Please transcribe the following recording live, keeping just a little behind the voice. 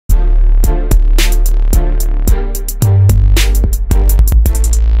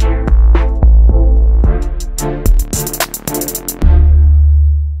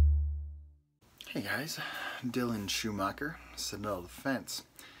Dylan Schumacher, Citadel Defense.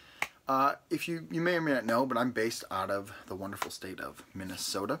 If you may or may not know, but I'm based out of the wonderful state of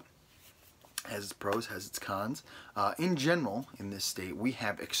Minnesota. Has its pros, has its cons. In general, in this state, we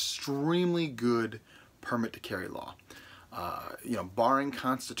have extremely good permit to carry law. Barring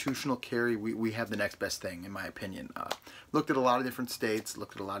constitutional carry, we have the next best thing, in my opinion. Looked at a lot of different states,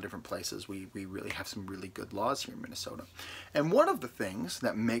 looked at a lot of different places. We really have some really good laws here in Minnesota. And one of the things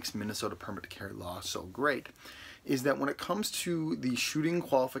that makes Minnesota permit to carry law so great is that when it comes to the shooting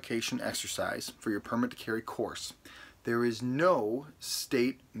qualification exercise for your permit to carry course, there is no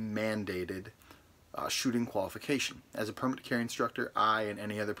state mandated shooting qualification. As a permit to carry instructor, I and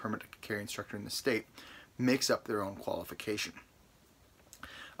any other permit to carry instructor in the state makes up their own qualification.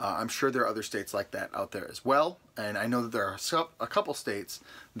 I'm sure there are other states like that out there as well, and I know that there are a couple states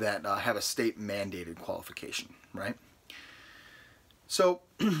that have a state mandated qualification, right? So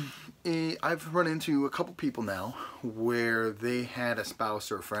I've run into a couple people now where they had a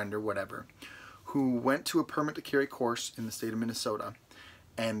spouse or a friend or whatever who went to a permit to carry course in the state of Minnesota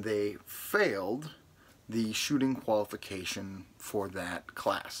and they failed the shooting qualification for that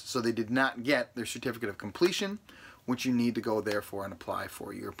class. So they did not get their certificate of completion, which you need to go therefore and apply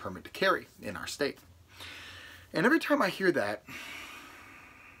for your permit to carry in our state. And every time I hear that,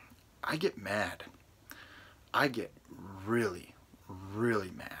 I get mad. I get really,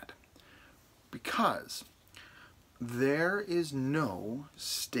 really mad because there is no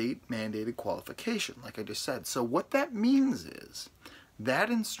state mandated qualification, like I just said. So what that means is that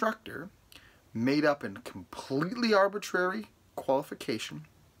instructor made up a completely arbitrary qualification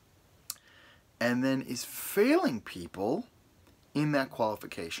and then is failing people in that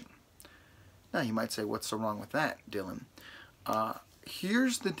qualification. Now you might say, what's so wrong with that, Dylan?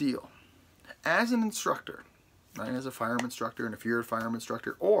 Here's the deal. As an instructor, right, as a firearm instructor, and if you're a firearm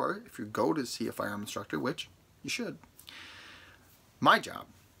instructor, or if you go to see a firearm instructor, which you should, my job,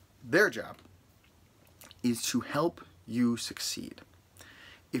 their job, is to help you succeed.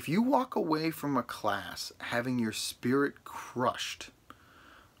 If you walk away from a class having your spirit crushed,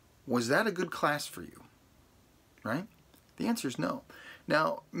 was that a good class for you? Right? The answer is no.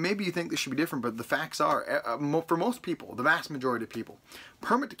 Now, maybe you think this should be different, but the facts are, for most people, the vast majority of people,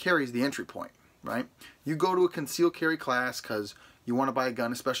 permit to carry is the entry point, right? You go to a concealed carry class because you want to buy a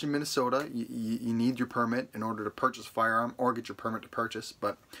gun, especially in Minnesota. You need your permit in order to purchase a firearm or get your permit to purchase,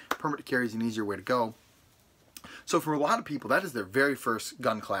 but permit to carry is an easier way to go. So for a lot of people, that is their very first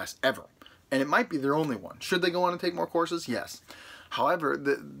gun class ever. And it might be their only one. Should they go on and take more courses? Yes. However,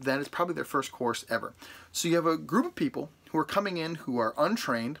 that is probably their first course ever. So you have a group of people who are coming in who are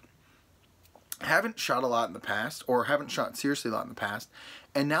untrained, haven't shot a lot in the past, or haven't shot seriously a lot in the past,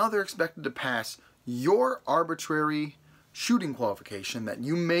 and now they're expected to pass your arbitrary shooting qualification that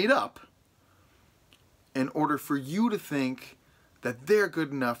you made up in order for you to think that they're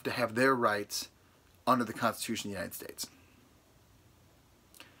good enough to have their rights under the Constitution of the United States.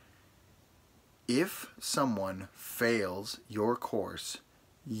 If someone fails your course,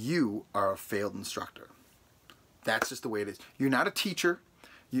 you are a failed instructor. That's just the way it is. You're not a teacher.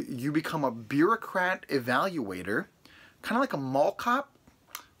 You become a bureaucrat evaluator, kind of like a mall cop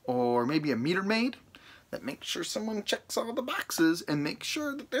or maybe a meter maid that makes sure someone checks all the boxes and makes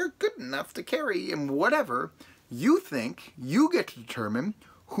sure that they're good enough to carry and whatever. You think you get to determine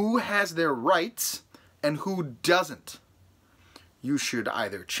who has their rights and who doesn't. You should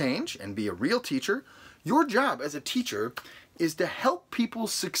either change and be a real teacher. Your job as a teacher is to help people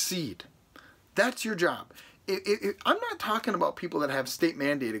succeed. That's your job. I'm not talking about people that have state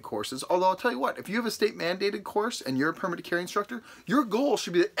mandated courses, although I'll tell you what, if you have a state mandated course and you're a permit to carry instructor, your goal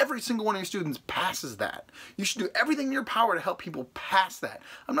should be that every single one of your students passes that. You should do everything in your power to help people pass that.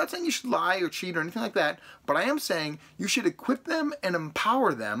 I'm not saying you should lie or cheat or anything like that, but I am saying you should equip them and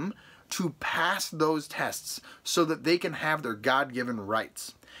empower them to pass those tests so that they can have their God-given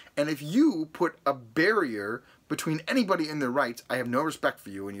rights. And if you put a barrier between anybody and their rights, I have no respect for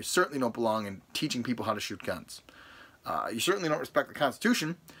you, and you certainly don't belong in teaching people how to shoot guns. You certainly don't respect the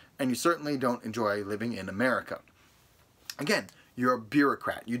Constitution, and you certainly don't enjoy living in America. Again, you're a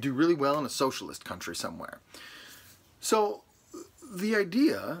bureaucrat. You do really well in a socialist country somewhere. So the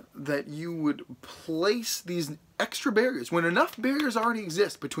idea that you would place these extra barriers, when enough barriers already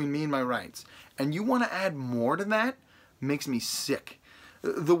exist between me and my rights, and you want to add more to that, makes me sick.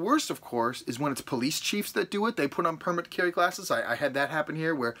 The worst, of course, is when it's police chiefs that do it. They put on permit to carry classes. I had that happen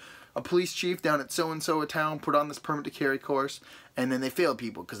here where a police chief down at so-and-so a town put on this permit to carry course, and then they failed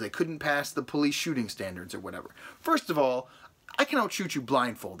people because they couldn't pass the police shooting standards or whatever. First of all, I can outshoot you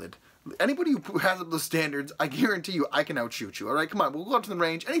blindfolded. Anybody who has up those standards, I guarantee you I can outshoot you. All right, come on, we'll go out to the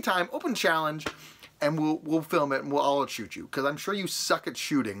range anytime, open challenge, and we'll film it and we'll all outshoot you, because I'm sure you suck at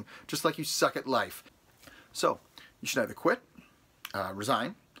shooting just like you suck at life. So you should either quit,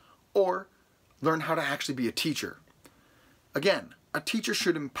 resign, or learn how to actually be a teacher. Again, a teacher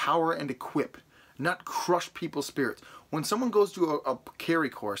should empower and equip, not crush people's spirits. When someone goes to a carry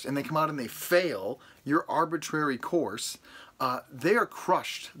course and they come out and they fail your arbitrary course, they are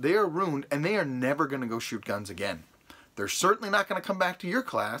crushed, they are ruined, and they are never going to go shoot guns again. They're certainly not going to come back to your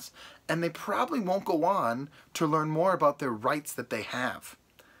class, and they probably won't go on to learn more about their rights that they have.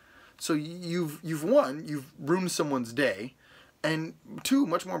 So you've ruined someone's day, and two,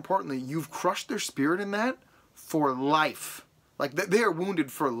 much more importantly, you've crushed their spirit in that for life. Like, they are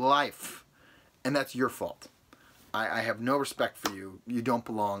wounded for life, and that's your fault. I have no respect for you. You don't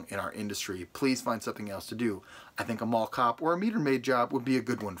belong in our industry. Please find something else to do. I think a mall cop or a meter maid job would be a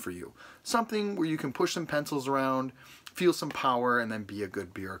good one for you. Something where you can push some pencils around, feel some power, and then be a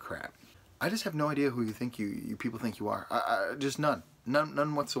good bureaucrat. I just have no idea who you think you people think you are. Just none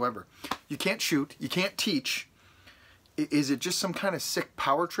whatsoever. You can't shoot. You can't teach. Is it just some kind of sick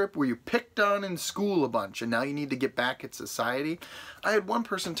power trip where you picked on in school a bunch and now you need to get back at society? I had one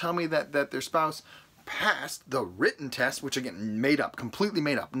person tell me that their spouse passed the written test, which again, made up, completely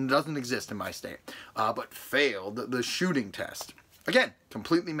made up, and doesn't exist in my state, but failed the shooting test. Again,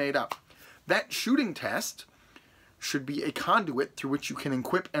 completely made up. That shooting test should be a conduit through which you can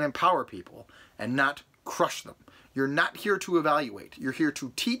equip and empower people and not crush them. You're not here to evaluate. You're here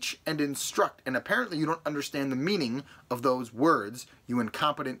to teach and instruct, and apparently you don't understand the meaning of those words, you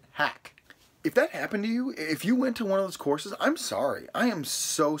incompetent hack. If that happened to you, if you went to one of those courses, I'm sorry. I am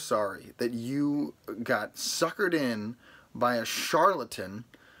so sorry that you got suckered in by a charlatan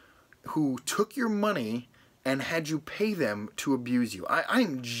who took your money and had you pay them to abuse you. I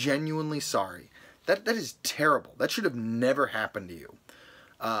am genuinely sorry. That is terrible. That should have never happened to you.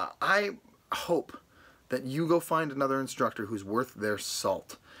 I hope that you go find another instructor who's worth their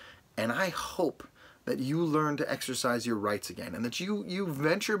salt. And I hope that you learn to exercise your rights again, and that you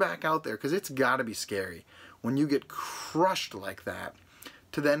venture back out there, because it's got to be scary when you get crushed like that,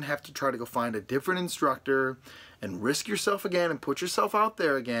 to then have to try to go find a different instructor and risk yourself again and put yourself out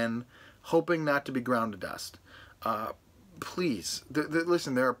there again, hoping not to be ground to dust. Please,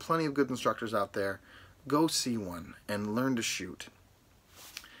 listen, there are plenty of good instructors out there. Go see one and learn to shoot.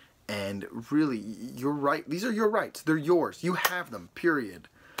 And really, you're right. These are your rights. They're yours. You have them, period.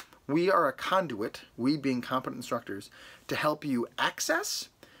 We are a conduit, we being competent instructors, to help you access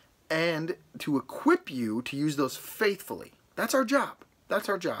and to equip you to use those faithfully. That's our job. That's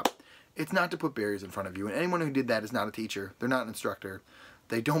our job. It's not to put barriers in front of you. And anyone who did that is not a teacher. They're not an instructor.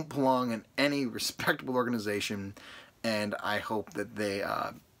 They don't belong in any respectable organization. And I hope that they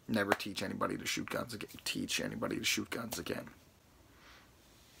never teach anybody to shoot guns again.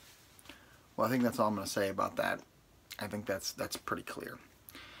 Well, I think that's all I'm going to say about that. I think that's pretty clear.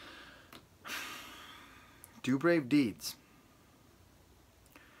 Do brave deeds.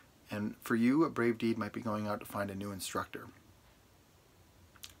 And for you, a brave deed might be going out to find a new instructor.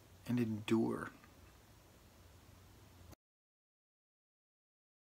 And endure.